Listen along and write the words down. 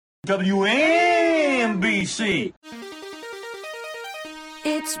WNBC.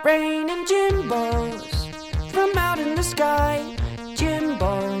 It's raining Jimbos from out in the sky.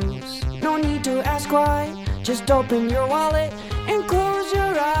 Jimbos, no need to ask why. Just open your wallet and close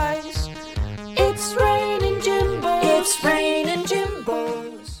your eyes. It's raining Jimbos. It's raining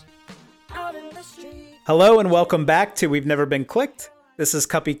Jimbos out in the street. Hello and welcome back to We've Never Been Clicked. This is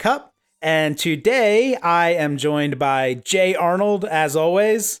Cuppy Cup, and today I am joined by Jay Arnold, as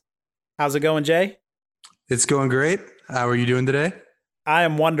always. How's it going, Jay? It's going great. How are you doing today? I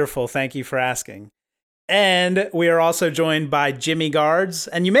am wonderful. Thank you for asking. And we are also joined by Jimmy Guards.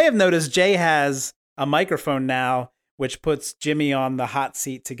 And you may have noticed Jay has a microphone now, which puts Jimmy on the hot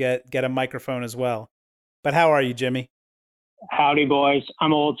seat to get a microphone as well. But how are you, Jimmy? Howdy, boys.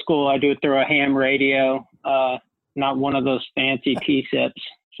 I'm old school. I do it through a ham radio, not one of those fancy T-sips.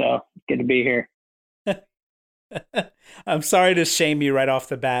 So good to be here. I'm sorry to shame you right off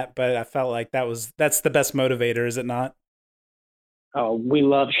the bat, but I felt like that's the best motivator, is it not? Oh, we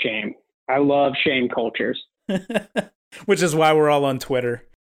love shame. I love shame cultures. Which is why we're all on Twitter.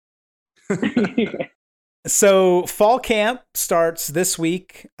 So fall camp starts this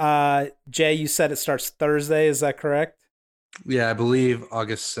week. Jay, you said it starts Thursday. Is that correct? Yeah, I believe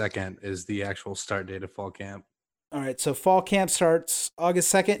August 2nd is the actual start date of fall camp. All right, so fall camp starts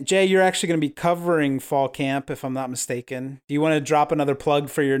August 2nd. Jay, you're actually going to be covering fall camp, if I'm not mistaken. Do you want to drop another plug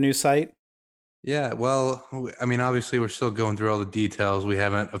for your new site? Yeah, well, I mean, obviously we're still going through all the details. We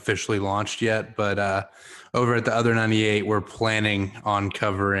haven't officially launched yet, but over at the Other 98, we're planning on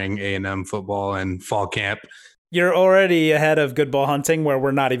covering A&M football and fall camp. You're already ahead of Good Ball Hunting, where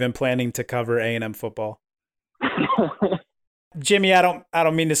we're not even planning to cover A&M football. Jimmy, I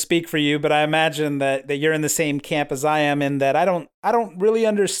don't mean to speak for you, but I imagine that you're in the same camp as I am, in that I don't really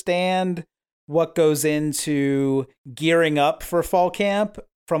understand what goes into gearing up for fall camp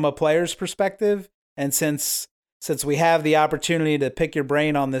from a player's perspective. And since we have the opportunity to pick your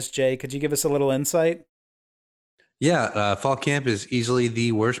brain on this, Jay, could you give us a little insight? Yeah, fall camp is easily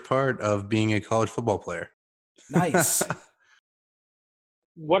the worst part of being a college football player. Nice.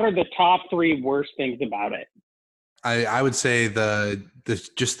 What are the top three worst things about it? I would say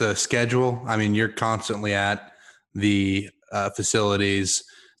just the schedule. I mean, you're constantly at the facilities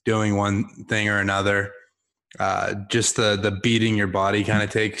doing one thing or another. Just the beating your body kind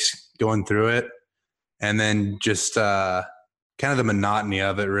of takes going through it, and then just kind of the monotony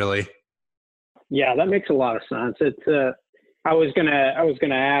of it, really. Yeah, that makes a lot of sense. It's I was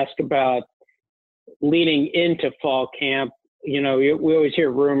gonna ask about leading into fall camp. You know, we always hear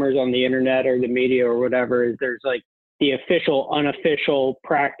rumors on the internet or the media or whatever. There's like the official, unofficial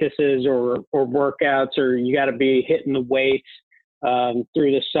practices or workouts, or you got to be hitting the weights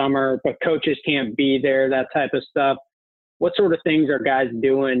through the summer, but coaches can't be there, that type of stuff. What sort of things are guys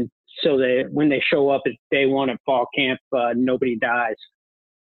doing so that when they show up at day one at fall camp, nobody dies?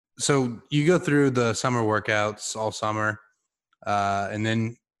 So you go through the summer workouts all summer, and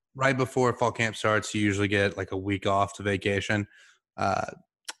then right before fall camp starts, you usually get like a week off to vacation.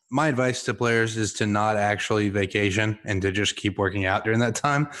 My advice to players is to not actually vacation and to just keep working out during that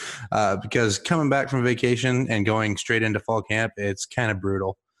time, because coming back from vacation and going straight into fall camp, it's kind of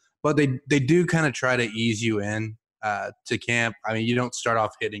brutal. But they do kind of try to ease you in to camp. I mean, you don't start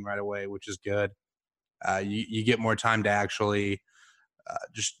off hitting right away, which is good. You get more time to actually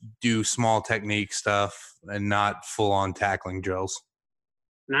just do small technique stuff and not full-on tackling drills.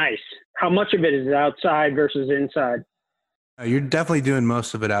 Nice. How much of it is outside versus inside? You're definitely doing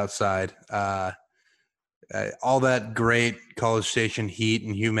most of it outside. All that great College Station heat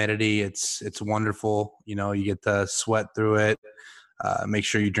and humidity, it's wonderful. You know, you get to sweat through it. Make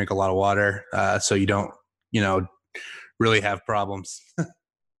sure you drink a lot of water so you don't, really have problems.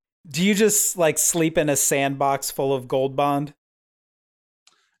 Do you just like sleep in a sandbox full of Gold Bond?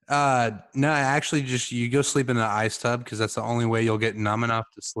 No, actually you go sleep in an ice tub because that's the only way you'll get numb enough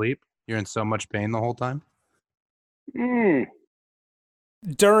to sleep. You're in so much pain the whole time.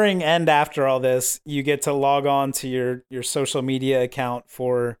 During and after all this, you get to log on to your social media account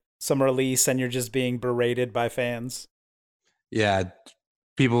for some release, and you're just being berated by fans. Yeah,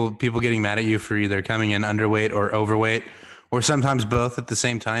 people getting mad at you for either coming in underweight or overweight, or sometimes both at the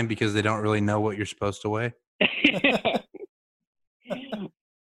same time because they don't really know what you're supposed to weigh.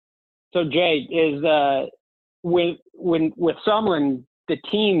 So Jay, is with Sumlin, the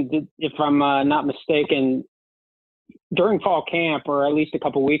team, if I'm not mistaken, during fall camp, or at least a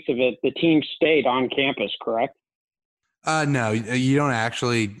couple weeks of it, the team stayed on campus, correct? No, you don't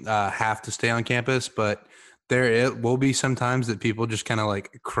actually have to stay on campus, but it will be sometimes that people just kind of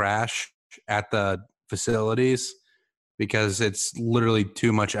like crash at the facilities because it's literally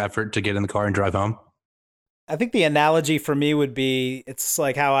too much effort to get in the car and drive home. I think the analogy for me would be it's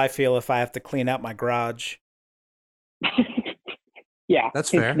like how I feel if I have to clean out my garage. Yeah,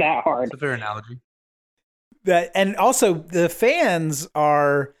 That's fair. It's that hard. That's a fair analogy. And also the fans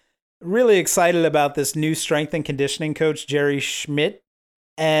are really excited about this new strength and conditioning coach, Jerry Schmidt.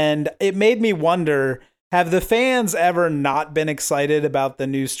 And it made me wonder, have the fans ever not been excited about the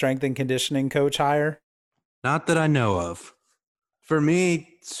new strength and conditioning coach hire? Not that I know of. For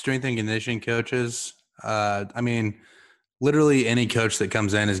me, strength and conditioning coaches, I mean, literally any coach that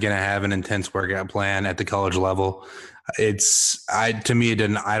comes in is going to have an intense workout plan at the college level. To me,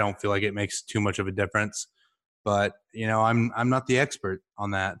 I don't feel like it makes too much of a difference, but I'm not the expert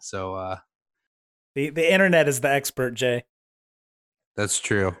on that. So, the internet is the expert, Jay. that's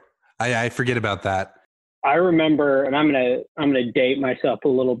true. I forget about that. I remember, and I'm gonna date myself a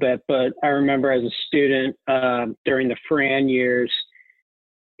little bit, but I remember as a student during the Fran years,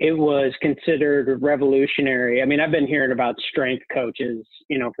 it was considered revolutionary. I mean, I've been hearing about strength coaches,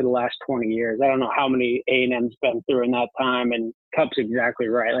 for the last 20 years. I don't know how many A&M's been through in that time, and Cup's exactly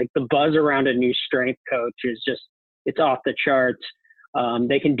right. Like the buzz around a new strength coach is just, it's off the charts.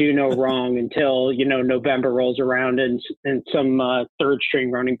 They can do no wrong until, November rolls around and some third string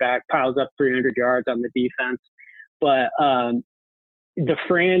running back piles up 300 yards on the defense. But the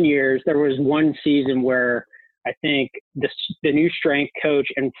Fran years, there was one season where I think the new strength coach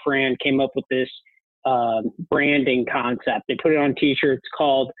and Fran came up with this branding concept. They put it on t-shirts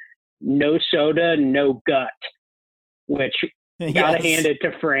called "No Soda, No Gut," which gotta hand it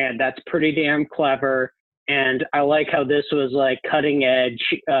to Fran. That's pretty damn clever. And I like how this was like cutting edge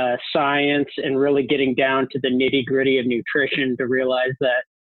science and really getting down to the nitty gritty of nutrition to realize that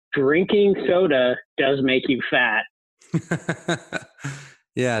drinking soda does make you fat.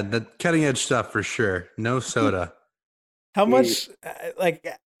 Yeah, the cutting edge stuff for sure. No soda. How much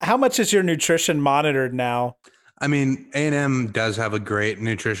is your nutrition monitored now? I mean, A&M does have a great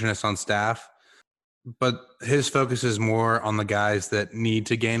nutritionist on staff, but his focus is more on the guys that need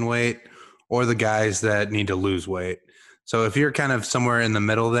to gain weight or the guys that need to lose weight. So if you're kind of somewhere in the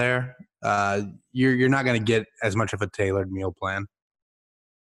middle there, you're not going to get as much of a tailored meal plan.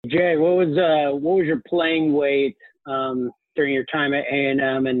 Jay, what was your playing weight during your time at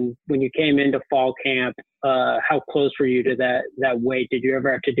A&M, and when you came into fall camp? How close were you to that weight? Did you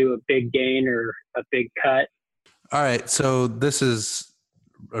ever have to do a big gain or a big cut? All right, so this is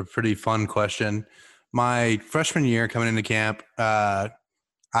a pretty fun question. My freshman year coming into camp,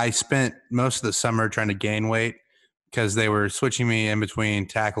 I spent most of the summer trying to gain weight because they were switching me in between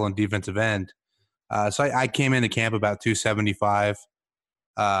tackle and defensive end. So I came into camp about 275.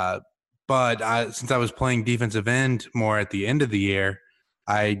 But since I was playing defensive end more at the end of the year,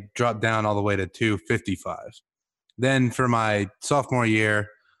 I dropped down all the way to 255. Then for my sophomore year,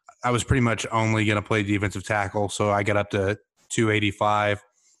 I was pretty much only going to play defensive tackle. So I got up to 285.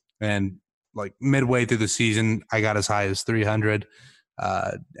 And like midway through the season, I got as high as 300.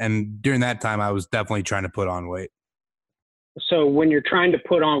 And during that time, I was definitely trying to put on weight. So when you're trying to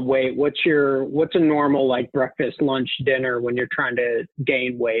put on weight, what's a normal like breakfast, lunch, dinner when you're trying to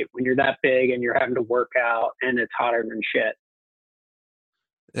gain weight, when you're that big and you're having to work out and it's hotter than shit?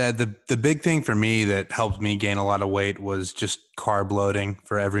 The big thing for me that helped me gain a lot of weight was just carb loading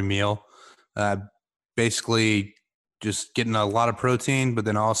for every meal. Basically just getting a lot of protein, but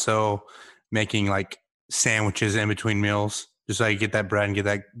then also making like sandwiches in between meals, just so I could get that bread and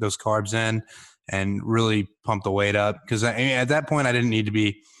get those carbs in and really pump the weight up. Because at that point, I didn't need to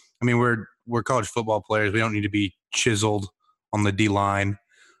be. I mean, we're college football players. We don't need to be chiseled on the D line,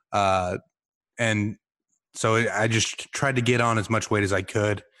 and so I just tried to get on as much weight as I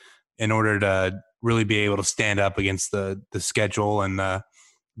could in order to really be able to stand up against the schedule and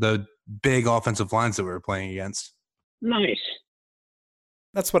the big offensive lines that we were playing against. Nice.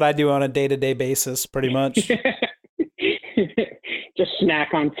 That's what I do on a day-to-day basis, pretty much. Just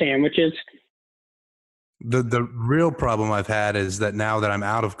snack on sandwiches. The real problem I've had is that now that I'm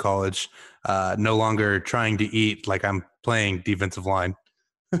out of college, no longer trying to eat like I'm playing defensive line.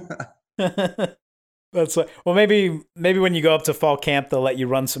 That's well, maybe when you go up to fall camp, they'll let you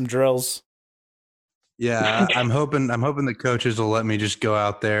run some drills. Yeah, I'm hoping the coaches will let me just go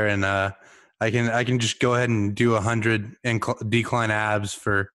out there and I can just go ahead and do 100 decline abs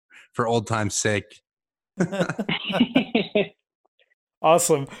for old time's sake.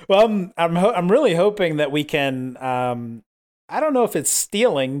 Awesome. Well, I'm really hoping that we can. I don't know if it's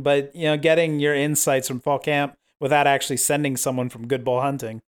stealing, but getting your insights from fall camp without actually sending someone from Good Bull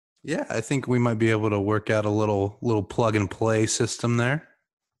Hunting. Yeah, I think we might be able to work out a little plug and play system there.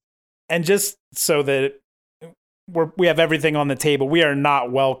 And just so that we have everything on the table. We are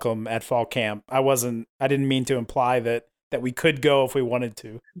not welcome at fall camp. I didn't mean to imply that we could go if we wanted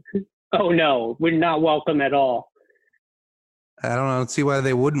to. Oh no, we're not welcome at all. I don't see why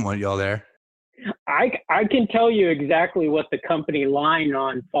they wouldn't want y'all there. I can tell you exactly what the company line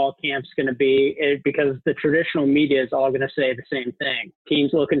on fall camp's going to be, because the traditional media is all going to say the same thing.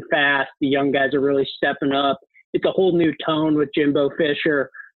 Team's looking fast. The young guys are really stepping up. It's a whole new tone with Jimbo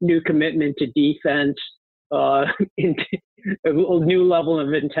Fisher, new commitment to defense, a new level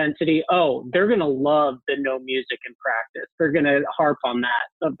of intensity. Oh, they're going to love the no music in practice. They're going to harp on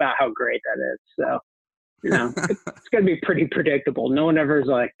that, about how great that is. So, it's going to be pretty predictable. No one ever is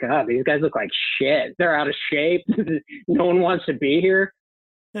like, God, these guys look like shit. They're out of shape. No one wants to be here.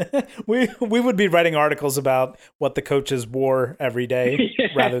 we would be writing articles about what the coaches wore every day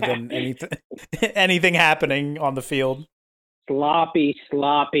rather than anything happening on the field. Sloppy.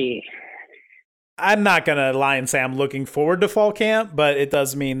 I'm not going to lie and say I'm looking forward to fall camp, but it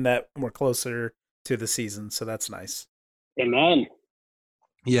does mean that we're closer to the season, so that's nice. Amen.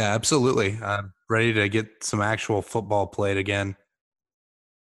 Yeah, absolutely. I'm ready to get some actual football played again.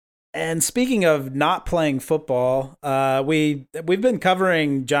 And speaking of not playing football, we've been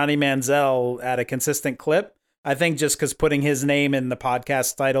covering Johnny Manziel at a consistent clip. I think just because putting his name in the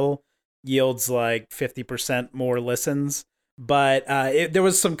podcast title yields like 50% more listens. But there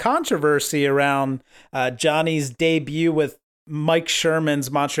was some controversy around Johnny's debut with Mike Sherman's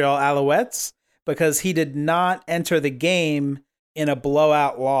Montreal Alouettes because he did not enter the game in a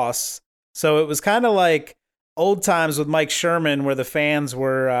blowout loss. So it was kind of like old times with Mike Sherman where the fans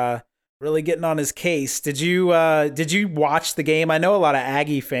were really getting on his case. Did you watch the game? I know a lot of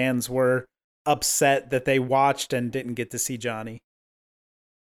Aggie fans were upset that they watched and didn't get to see Johnny.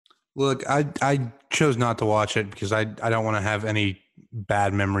 Look, I chose not to watch it because I don't want to have any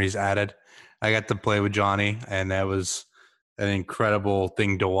bad memories added. I got to play with Johnny, and that was an incredible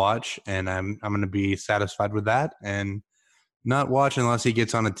thing to watch, and I'm going to be satisfied with that and not watch unless he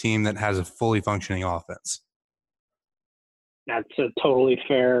gets on a team that has a fully functioning offense. That's a totally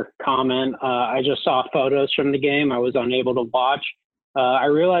fair comment. I just saw photos from the game. I was unable to watch. I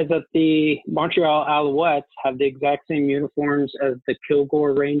realized that the Montreal Alouettes have the exact same uniforms as the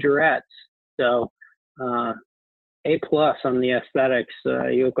Kilgore Rangerettes. So A+ on the aesthetics.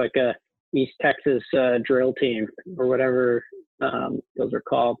 You look like a East Texas drill team or whatever those are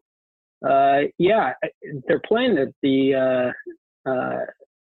called. Yeah, they're playing the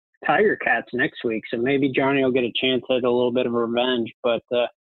Tiger Cats next week, so maybe Johnny will get a chance at a little bit of revenge. But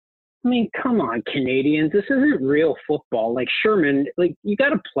I mean, come on, Canadians, this isn't real football. Like Sherman, like you got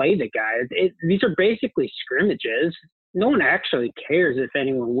to play the guy. These are basically scrimmages. No one actually cares if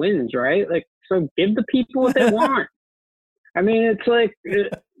anyone wins, right? Like, so give the people what they want. I mean, it's like,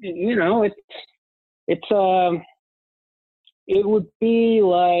 it would be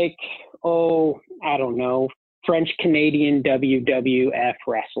like, I don't know, French Canadian WWF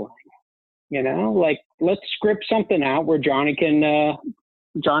wrestling. Like let's script something out where Johnny can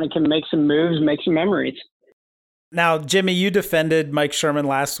make some moves, make some memories. Now, Jimmy, you defended Mike Sherman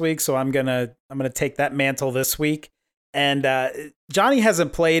last week, so I'm gonna take that mantle this week. And Johnny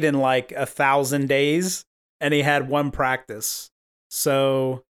hasn't played in like 1,000 days, and he had one practice.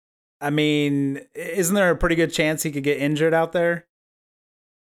 So, I mean, isn't there a pretty good chance he could get injured out there?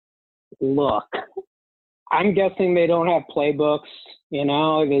 Look, I'm guessing they don't have playbooks.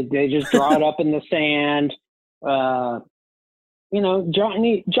 They just draw it up in the sand.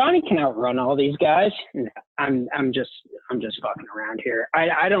 Johnny can outrun all these guys. I'm just fucking around here.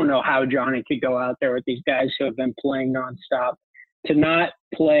 I don't know how Johnny could go out there with these guys who have been playing nonstop to not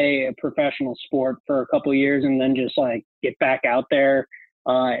play a professional sport for a couple of years and then just like get back out there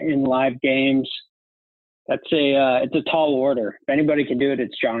in live games. It's a tall order. If anybody can do it,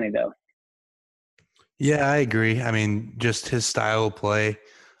 it's Johnny though. Yeah, I agree. I mean, just his style of play,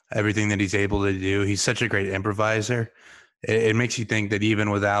 everything that he's able to do. He's such a great improviser. It makes you think that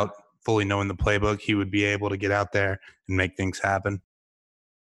even without fully knowing the playbook, he would be able to get out there and make things happen.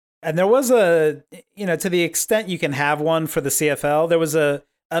 And there was to the extent you can have one for the CFL, there was a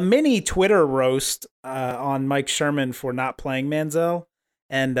mini Twitter roast on Mike Sherman for not playing Manziel.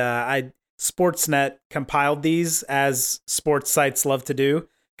 And Sportsnet compiled these, as sports sites love to do,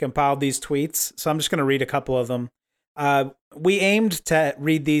 compiled these tweets. So I'm just going to read a couple of them. We aimed to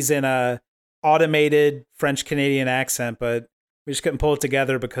read these in a automated French Canadian accent, but we just couldn't pull it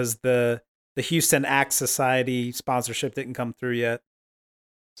together because the Houston Axe Society sponsorship didn't come through yet.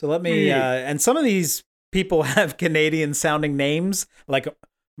 So let me, and some of these people have Canadian sounding names, like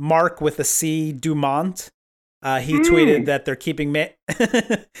Mark with a C, Dumont, He tweeted that they're keeping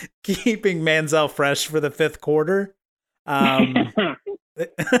keeping Manziel fresh for the 5th quarter.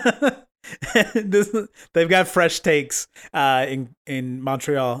 They've got fresh takes in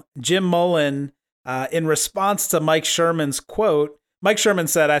Montreal. Jim Mullen, in response to Mike Sherman's quote, Mike Sherman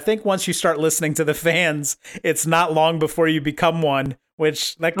said, "I think once you start listening to the fans, it's not long before you become one,"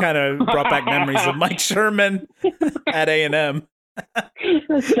 which that kind of brought back memories of Mike Sherman at A&M.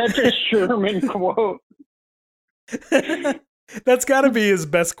 That's such a Sherman quote. That's got to be his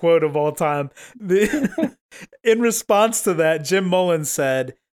best quote of all time. In response to that, Jim Mullen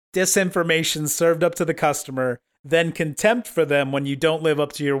said, "Disinformation served up to the customer, then contempt for them when you don't live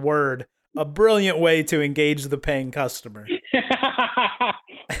up to your word. A brilliant way to engage the paying customer."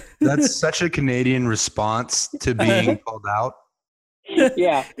 That's such a Canadian response to being called out.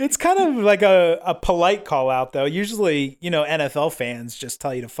 Yeah. It's kind of like a polite call out, though. Usually, NFL fans just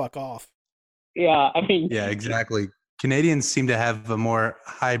tell you to fuck off. Yeah, I mean. Yeah, exactly. Canadians seem to have a more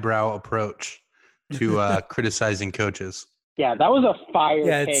highbrow approach to criticizing coaches. Yeah, that was a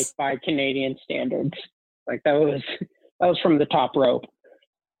fire take by Canadian standards. Like that was from the top rope.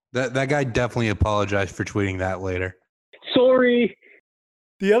 That guy definitely apologized for tweeting that later. Sorry.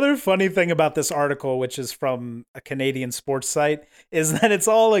 The other funny thing about this article, which is from a Canadian sports site, is that it's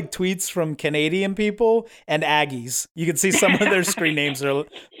all like tweets from Canadian people and Aggies. You can see some of their screen names are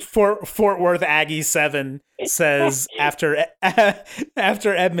Fort Worth Aggie 7 says after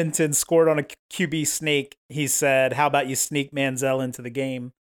Edmonton scored on a QB sneak, he said, "How about you sneak Manziel into the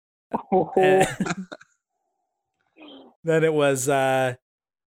game?" Then it was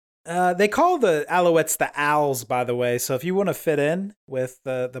they call the Alouettes the Owls, by the way. So if you want to fit in with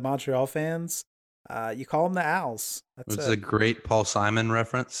the Montreal fans, you call them the Owls. It's a great Paul Simon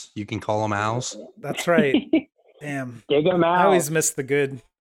reference. You can call them Owls. That's right. Damn. Dig them out. I always miss the good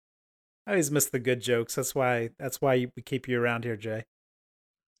jokes. That's why we keep you around here, Jay.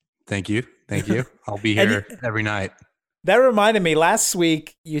 Thank you. I'll be here every night. That reminded me. Last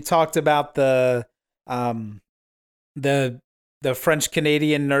week you talked about the French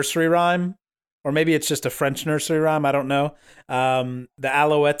Canadian nursery rhyme, or maybe it's just a French nursery rhyme. I don't know. The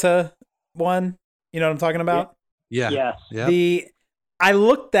Alouette one. You know what I'm talking about? Yeah. Yes. Yeah. I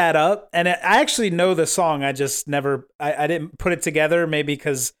looked that up, and I actually know the song. I just never. I didn't put it together. Maybe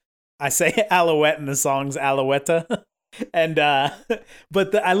because I say Alouette and the song's Alouette. And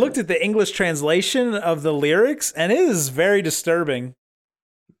but I looked at the English translation of the lyrics, and it is very disturbing.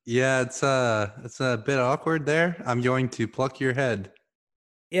 Yeah, it's a bit awkward there. I'm going to pluck your head.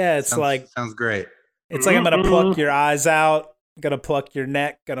 Yeah, it's sounds great. It's like I'm gonna pluck your eyes out, gonna pluck your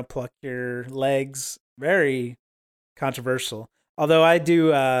neck, gonna pluck your legs. Very controversial. Although I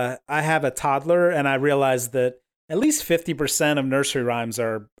have a toddler, and I realize that at least 50% of nursery rhymes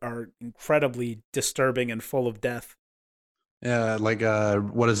are incredibly disturbing and full of death. Yeah, like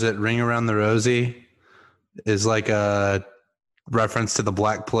what is it? Ring Around the Rosie is like a reference to the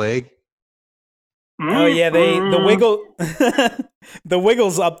Black Plague. Oh yeah, the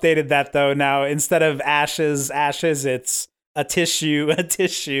Wiggles updated that though. Now instead of ashes, it's a tissue.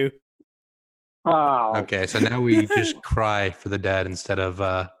 Oh. Okay, so now we just cry for the dead instead of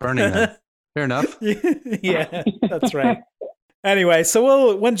burning them. Fair enough. Yeah, that's right. Anyway,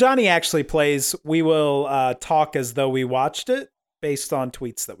 so when Johnny actually plays, we will talk as though we watched it based on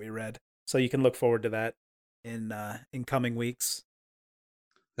tweets that we read. So you can look forward to that in coming weeks.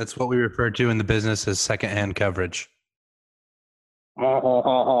 That's what we refer to in the business as secondhand coverage. Sorry,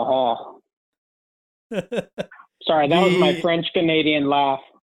 that was my French Canadian laugh.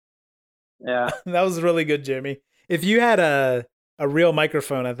 Yeah, that was really good, Jimmy. If you had a real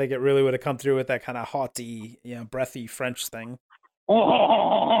microphone, I think it really would have come through with that kind of haughty, breathy French thing.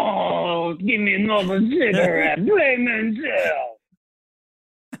 Oh, give me another cigarette, play Manziel.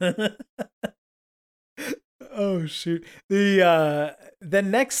 Oh shoot! The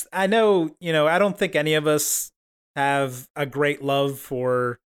next, I know, I don't think any of us have a great love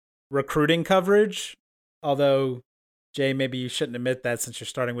for recruiting coverage. Although, Jay, maybe you shouldn't admit that since you're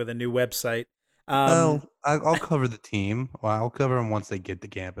starting with a new website. I'll cover the team. Well, I'll cover them once they get to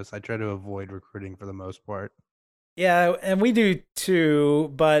campus. I try to avoid recruiting for the most part. Yeah, and we do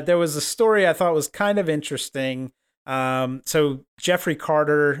too, but there was a story I thought was kind of interesting. So Jeffrey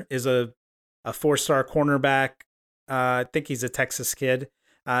Carter is a 4-star cornerback. I think he's a Texas kid.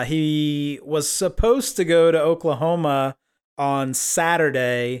 He was supposed to go to Oklahoma on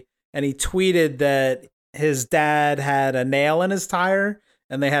Saturday, and he tweeted that his dad had a nail in his tire,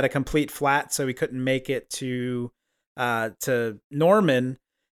 and they had a complete flat, so he couldn't make it to Norman.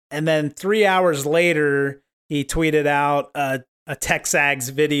 And then 3 hours later, he tweeted out, a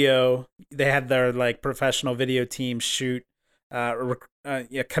Texags video. They had their like professional video team shoot a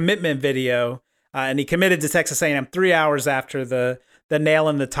commitment video, and he committed to Texas A&M 3 hours after the nail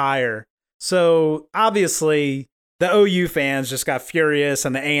in the tire. So obviously the OU fans just got furious,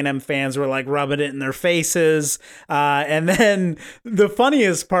 and the A&M fans were like rubbing it in their faces. And then the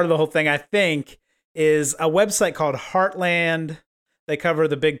funniest part of the whole thing, I think, is a website called Heartland. They cover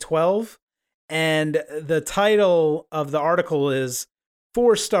the Big 12. And the title of the article is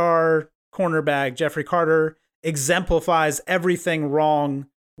 4-star cornerback Jeffrey Carter exemplifies everything wrong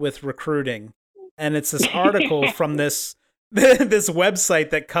with recruiting. And it's this article from this website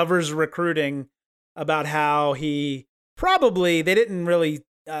that covers recruiting about how he probably, they didn't really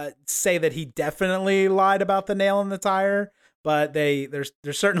say that he definitely lied about the nail in the tire, but they're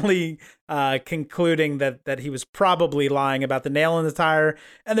certainly concluding that he was probably lying about the nail in the tire.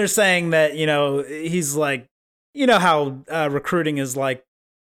 And they're saying that, he's like, how recruiting is like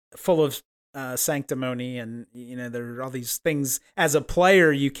full of sanctimony, and, there are all these things as a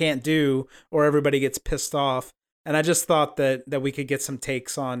player you can't do or everybody gets pissed off. And I just thought that we could get some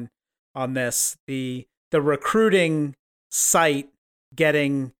takes on this. The recruiting site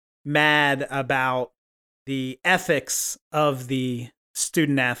getting mad about the ethics of the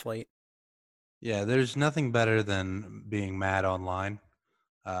student athlete. Yeah, there's nothing better than being mad online.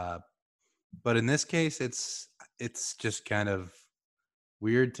 But in this case, it's just kind of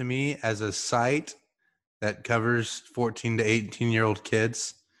weird to me as a site that covers 14 to 18-year-old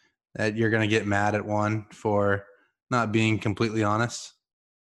kids that you're going to get mad at one for not being completely honest.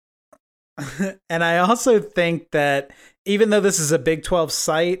 And I also think that even though this is a Big 12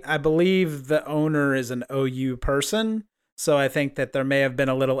 site, I believe the owner is an OU person. So I think that there may have been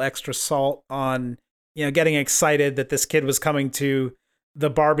a little extra salt on, getting excited that this kid was coming to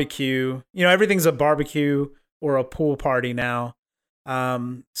the barbecue. Everything's a barbecue or a pool party now.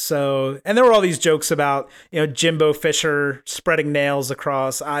 And there were all these jokes about, Jimbo Fisher spreading nails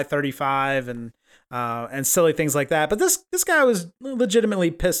across I-35 and silly things like that. But this guy was legitimately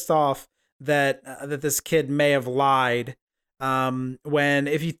pissed off that this kid may have lied. When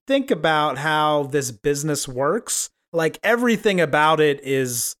if you think about how this business works, like everything about it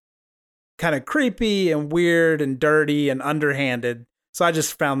is kind of creepy and weird and dirty and underhanded. So I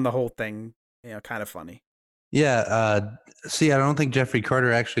just found the whole thing, kind of funny. Yeah. See, I don't think Jeffrey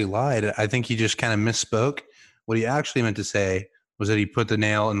Carter actually lied. I think he just kind of misspoke. What he actually meant to say was that he put the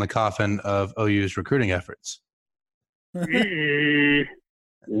nail in the coffin of OU's recruiting efforts. Nice.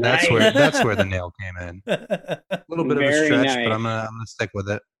 That's where the nail came in. A little bit Very of a stretch, nice. but I'm gonna stick with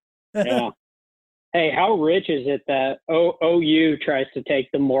it. Yeah. Hey, how rich is it that OU tries to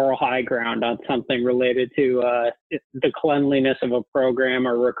take the moral high ground on something related to the cleanliness of a program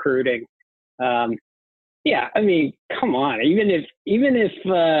or recruiting? Yeah, I mean, come on. Even if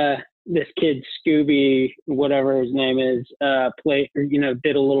this kid Scooby, whatever his name is,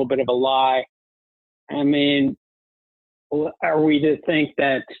 did a little bit of a lie. I mean, are we to think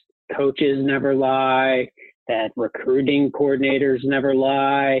that coaches never lie, that recruiting coordinators never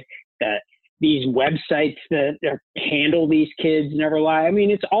lie, that these websites that handle these kids never lie? I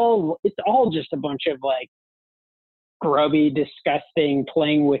mean, it's all just a bunch of like grubby, disgusting,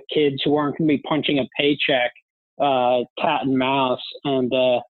 playing with kids who aren't going to be punching a paycheck, cat and mouse. And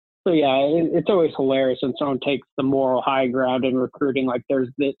so, yeah, it's always hilarious when someone takes the moral high ground in recruiting, like there's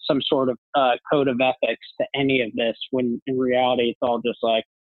some sort of code of ethics to any of this, when in reality it's all just like,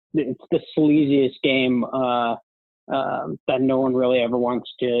 it's the sleaziest game that no one really ever wants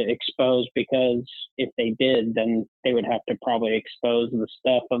to expose, because if they did, then they would have to probably expose the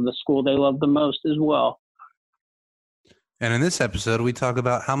stuff of the school they love the most as well. And in this episode, we talk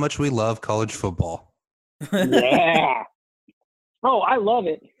about how much we love college football. Yeah. Oh, I love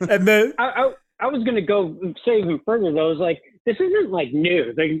it. And then I was going to go say even further, though. Is like, this isn't like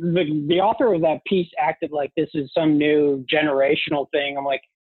new. The author of that piece acted like this is some new generational thing. I'm like,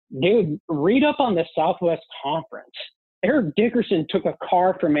 dude, read up on the Southwest Conference. Eric Dickerson took a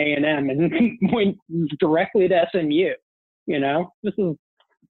car from A&M and went directly to SMU. This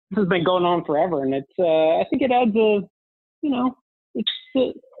has been going on forever, and it's I think it adds it's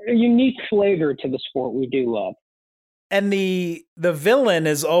a unique flavor to the sport we do love. And the villain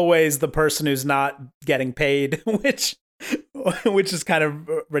is always the person who's not getting paid, which is kind of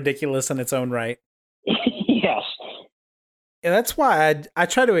ridiculous in its own right. Yes. And that's why I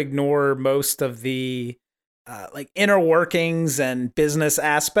try to ignore most of the like inner workings and business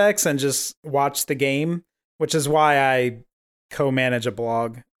aspects and just watch the game, which is why I co-manage a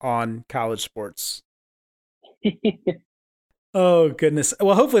blog on college sports. Oh, goodness.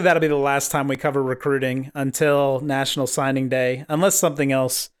 Well, hopefully that'll be the last time we cover recruiting until National Signing Day, unless something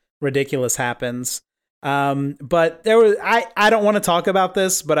else ridiculous happens. But I don't want to talk about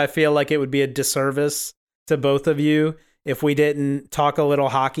this, but I feel like it would be a disservice to both of you if we didn't talk a little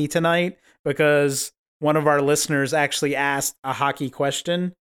hockey tonight, because one of our listeners actually asked a hockey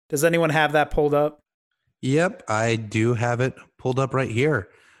question. Does anyone have that pulled up? Yep, I do have it pulled up right here.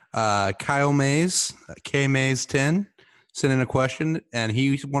 Kyle Mays, K Mays 10, sent in a question, and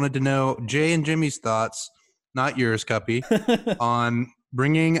he wanted to know Jay and Jimmy's thoughts, not yours, Cuppy, on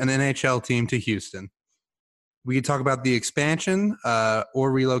bringing an NHL team to Houston. We could talk about the expansion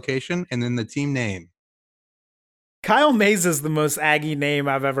or relocation, and then the team name. Kyle Mays is the most Aggie name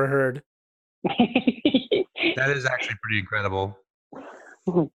I've ever heard. That is actually pretty incredible.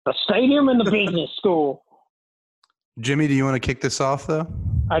 The stadium and the business school. Jimmy, do you want to kick this off, though?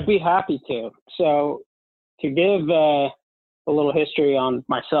 I'd be happy to. So to give a little history on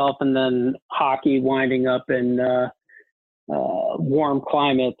myself and then hockey winding up in warm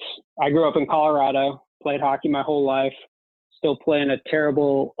climates. I grew up in Colorado, played hockey my whole life, still playing a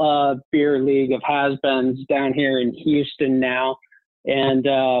terrible beer league of has-beens down here in Houston now. And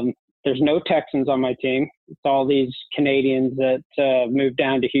there's no Texans on my team. It's all these Canadians that moved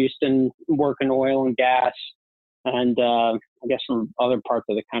down to Houston, working oil and gas. And I guess from other parts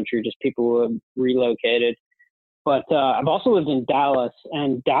of the country, just people who have relocated. But I've also lived in Dallas,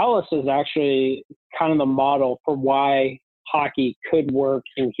 and Dallas is actually kind of the model for why hockey could work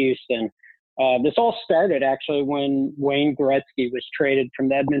in Houston. This all started actually when Wayne Gretzky was traded from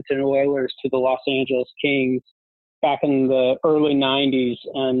the Edmonton Oilers to the Los Angeles Kings back in the early 90s.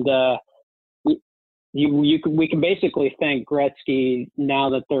 And we can basically thank Gretzky now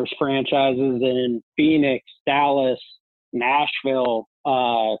that there's franchises in Phoenix, Dallas, Nashville,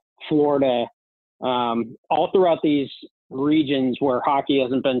 Florida, all throughout these regions where hockey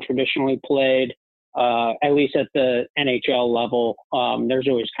hasn't been traditionally played, at least at the NHL level. There's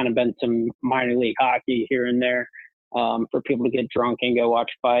always kind of been some minor league hockey here and there for people to get drunk and go watch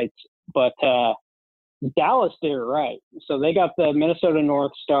fights. But Dallas did it right. So they got the Minnesota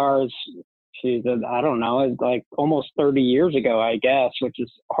North Stars. I don't know, like almost 30 years ago, I guess, which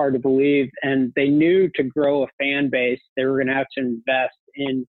is hard to believe. And they knew to grow a fan base, they were going to have to invest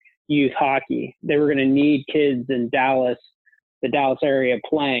in youth hockey. They were going to need kids in Dallas, the Dallas area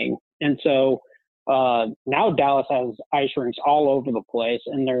playing. And so now Dallas has ice rinks all over the place,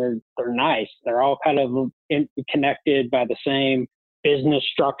 and they're nice. They're all kind of connected by the same business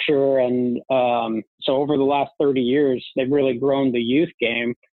structure. And so over the last 30 years, they've really grown the youth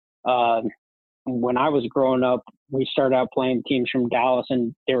game. When I was growing up, we started out playing teams from Dallas,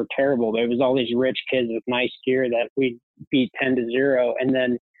 and they were terrible. There was all these rich kids with nice gear that we beat 10-0. And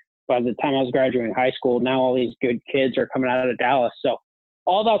then by the time I was graduating high school, now all these good kids are coming out of Dallas. So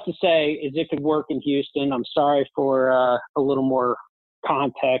all that to say is it could work in Houston. I'm sorry for a little more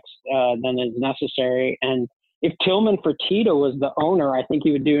context than is necessary. And if Tillman Fertitta was the owner, I think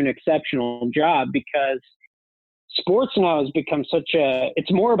he would do an exceptional job, because sports now has become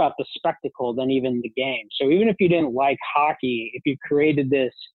it's more about the spectacle than even the game. So even if you didn't like hockey, if you created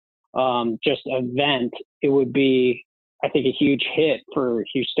this just event, it would be, I think, a huge hit for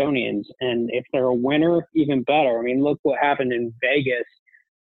Houstonians. And if they're a winner, even better. I mean, look what happened in Vegas.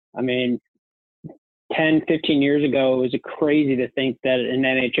 I mean, 10, 15 years ago, it was crazy to think that an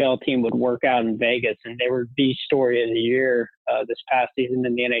NHL team would work out in Vegas, and they were the story of the year this past season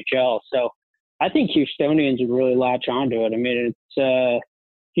in the NHL. So I think Houstonians would really latch onto it. I mean, it's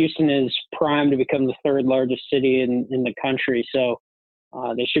Houston is primed to become the third largest city in the country. So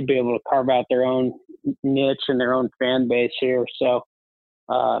they should be able to carve out their own niche and their own fan base here. So,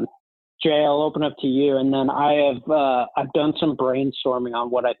 Jay, I'll open up to you. And then I've done some brainstorming on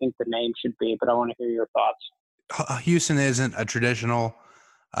what I think the name should be, but I want to hear your thoughts. Houston isn't a traditional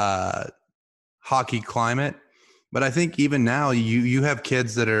hockey climate. But I think even now you have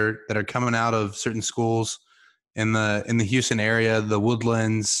kids that are coming out of certain schools in the Houston area, the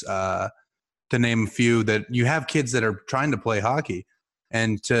Woodlands, to name a few, that you have kids that are trying to play hockey.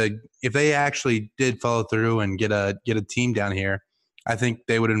 And if they actually did follow through and get a team down here, I think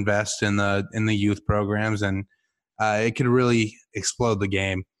they would invest in the youth programs, and it could really explode the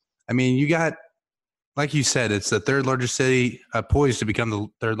game. I mean, you got, like you said, it's the third largest city, poised to become the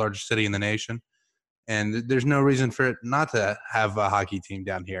third largest city in the nation. And there's no reason for it not to have a hockey team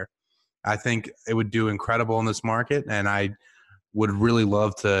down here. I think it would do incredible in this market, and I would really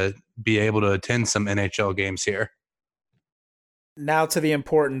love to be able to attend some NHL games here. Now to the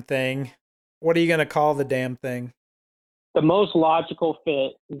important thing. What are you going to call the damn thing? The most logical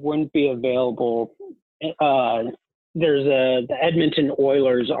fit wouldn't be available the Edmonton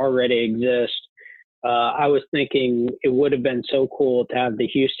Oilers already exist. I was thinking it would have been so cool to have the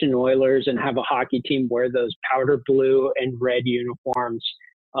Houston Oilers and have a hockey team wear those powder blue and red uniforms.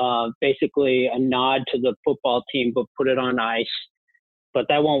 Basically a nod to the football team, but put it on ice. But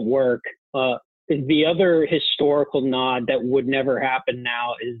that won't work. The other historical nod that would never happen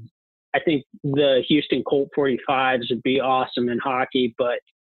now is I think the Houston Colt 45s would be awesome in hockey, but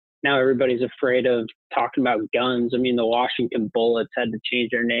now everybody's afraid of talking about guns. I mean, the Washington Bullets had to change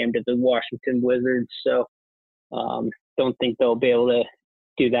their name to the Washington Wizards, so don't think they'll be able to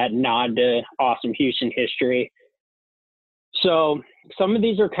do that nod to awesome Houston history. So some of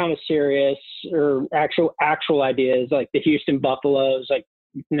these are kind of serious or actual ideas, like the Houston Buffaloes, like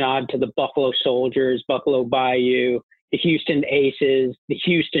nod to the Buffalo Soldiers, Buffalo Bayou, the Houston Aces, the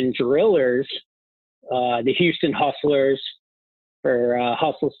Houston Drillers, the Houston Hustlers for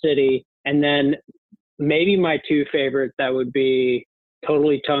Hustle City. And then maybe my two favorite that would be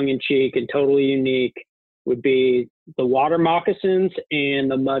totally tongue-in-cheek and totally unique would be the Water Moccasins and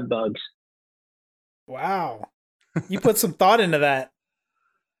the Mudbugs. Wow. You put some thought into that.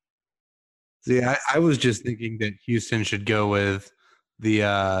 See, I was just thinking that Houston should go with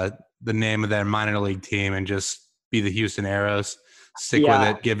the name of their minor league team and just be the Houston Aeros. Stick with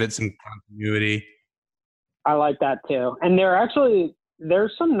it, give it some continuity. I like that too. And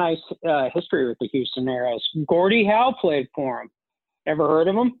there's some nice history with the Houston Aeros. Gordie Howe played for them. Ever heard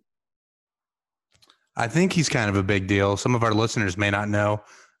of him? I think he's kind of a big deal. Some of our listeners may not know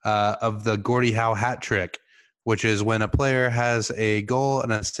of the Gordie Howe hat trick, which is when a player has a goal,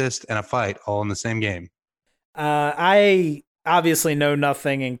 an assist, and a fight all in the same game. I obviously know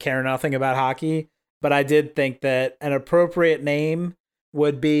nothing and care nothing about hockey, but I did think that an appropriate name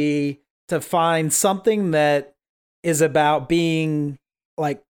would be to find something that is about being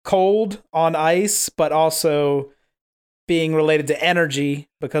like cold on ice, but also being related to energy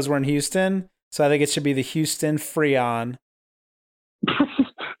because we're in Houston. So I think it should be the Houston Freon.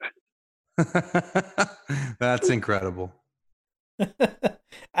 That's incredible.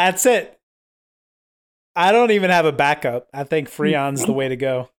 That's it. I don't even have a backup. I think Freon's the way to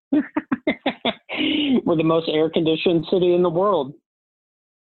go. We're the most air-conditioned city in the world.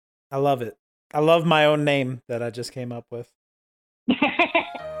 I love it. I love my own name that I just came up with.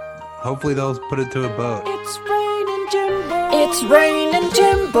 Hopefully they'll put it to a vote. It's raining Jimbos. It's raining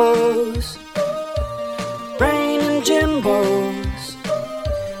Jimbos. Raining Jimbos.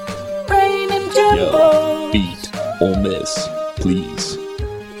 Raining Jimbos. Yo, beat or miss, please.